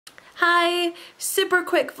Hi, super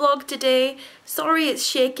quick vlog today. Sorry it's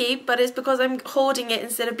shaky, but it's because I'm holding it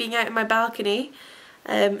instead of being out in my balcony.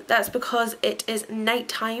 That's because it is night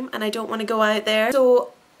time and I don't want to go out there.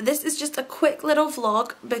 So this is just a quick little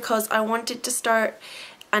vlog because I wanted to start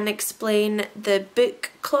and explain the book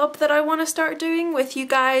club that I want to start doing with you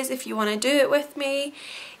guys if you want to do it with me.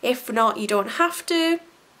 If not, you don't have to.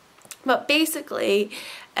 But basically,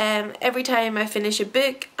 every time I finish a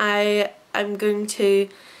book, I'm going to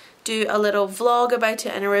do a little vlog about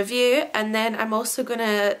it and a review, and then I'm also going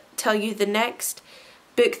to tell you the next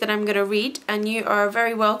book that I'm going to read, and you are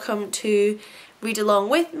very welcome to read along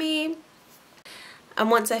with me.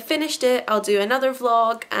 And once I finished it, I'll do another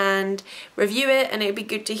vlog and review it, and it'd be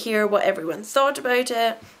good to hear what everyone thought about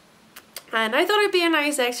it. And I thought it'd be a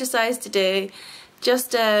nice exercise to do,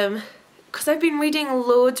 just because I've been reading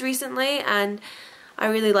loads recently and I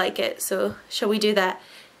really like it. So shall we do that?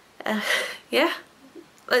 Yeah,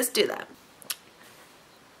 let's do that.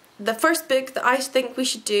 The first book that I think we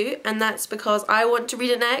should do, and that's because I want to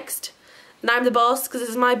read it next, and I'm the boss because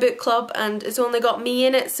this is my book club and it's only got me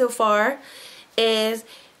in it so far, is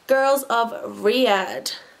Girls of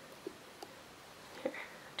Riyadh.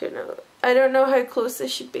 I don't know how close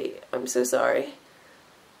this should be. I'm so sorry.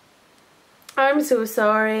 I'm so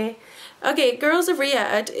sorry. Okay, Girls of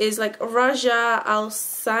Riyadh is like Raja Al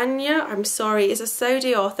Sanya. I'm sorry, it's a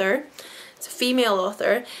Saudi author. It's a female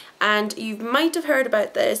author, and you might have heard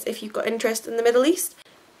about this if you've got interest in the Middle East.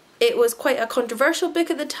 It was quite a controversial book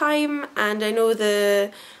at the time, and I know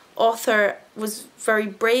the author was very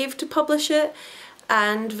brave to publish it,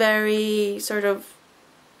 and very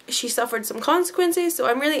she suffered some consequences, so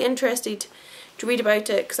I'm really interested to read about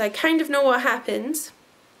it because I kind of know what happens,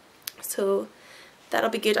 so that'll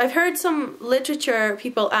be good. I've heard some literature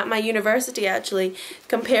people at my university actually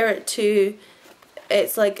compare it to,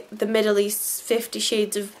 it's like the Middle East's 50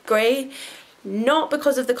 Shades of Grey, not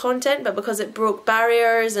because of the content but because it broke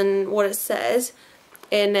barriers and what it says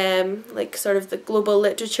in like sort of the global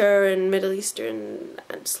literature and Middle Eastern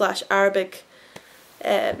and / Arabic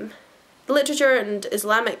literature and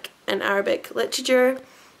Islamic and Arabic literature.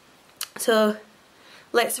 So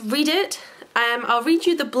let's read it. I'll read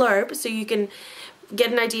you the blurb so you can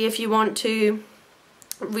get an idea if you want to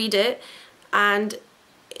read it, and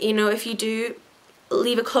you know, if you do,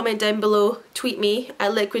 leave a comment down below, tweet me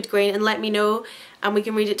at Liquid Grain and let me know, and we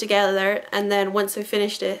can read it together, and then once I've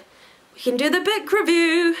finished it we can do the book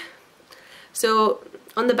review. So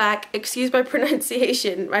on the back, excuse my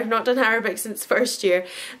pronunciation, I've not done Arabic since first year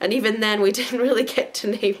and even then we didn't really get to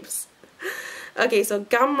names. Okay, so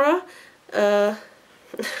Gamra,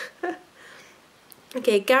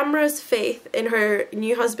 okay, Gamra's faith in her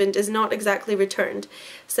new husband is not exactly returned.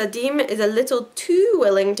 Sadim is a little too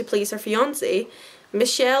willing to please her fiancé.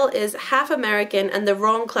 Michelle is half American and the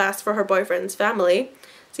wrong class for her boyfriend's family.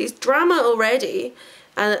 So it's drama already.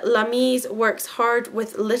 And Lamise works hard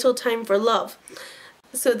with little time for love.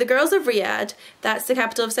 So the Girls of Riyadh, that's the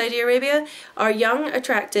capital of Saudi Arabia, are young,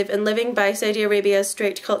 attractive and living by Saudi Arabia's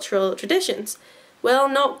strict cultural traditions. Well,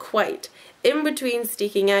 not quite. In between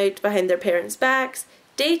sneaking out behind their parents' backs,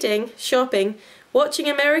 dating, shopping, watching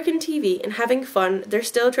American TV and having fun, they're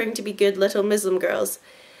still trying to be good little Muslim girls.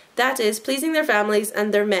 That is, pleasing their families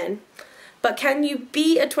and their men. But can you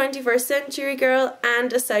be a 21st century girl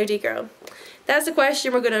and a Saudi girl? That's the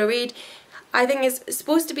question we're going to read. I think it's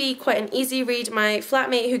supposed to be quite an easy read. My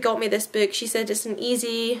flatmate who got me this book, she said it's an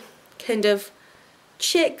easy kind of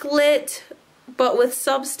chick lit but with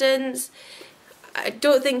substance. I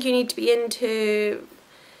don't think you need to be into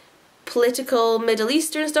political Middle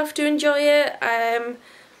Eastern stuff to enjoy it.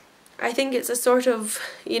 I think it's a sort of,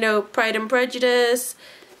 you know, Pride and Prejudice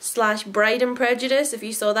 / Bride and Prejudice, if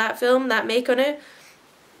you saw that film, that make on it.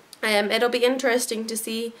 It'll be interesting to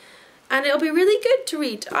see, and it'll be really good to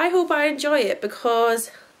read. I hope I enjoy it because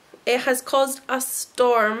it has caused a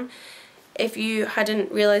storm. If you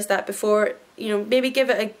hadn't realised that before, you know, maybe give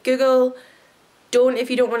it a Google. Don't if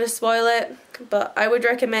you don't want to spoil it, but I would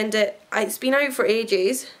recommend it. It's been out for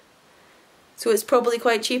ages, so it's probably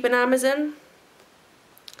quite cheap on Amazon.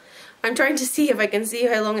 I'm trying to see if I can see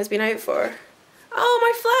how long it's been out for. Oh,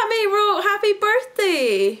 my flatmate wrote happy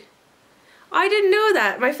birthday! I didn't know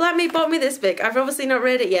that. My flatmate bought me this book. I've obviously not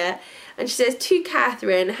read it yet. And she says, to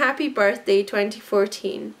Catherine, happy birthday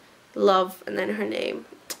 2014. Love, and then her name.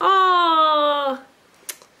 Oh,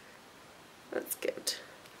 that's good.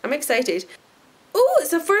 I'm excited. Oh,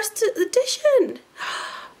 it's a first edition.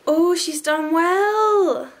 Oh, she's done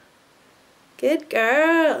well. Good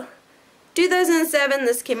girl. 2007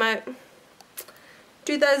 this came out.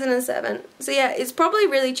 2007. So yeah, it's probably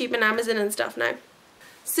really cheap on Amazon and stuff now.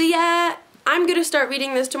 So yeah, I'm going to start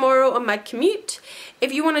reading this tomorrow on my commute.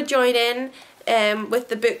 If you want to join in with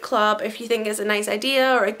the book club, if you think it's a nice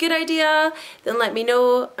idea or a good idea, then let me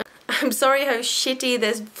know. I'm sorry how shitty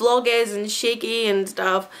this vlog is and shaky and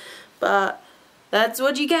stuff, but that's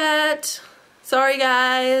what you get. Sorry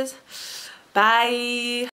guys. Bye.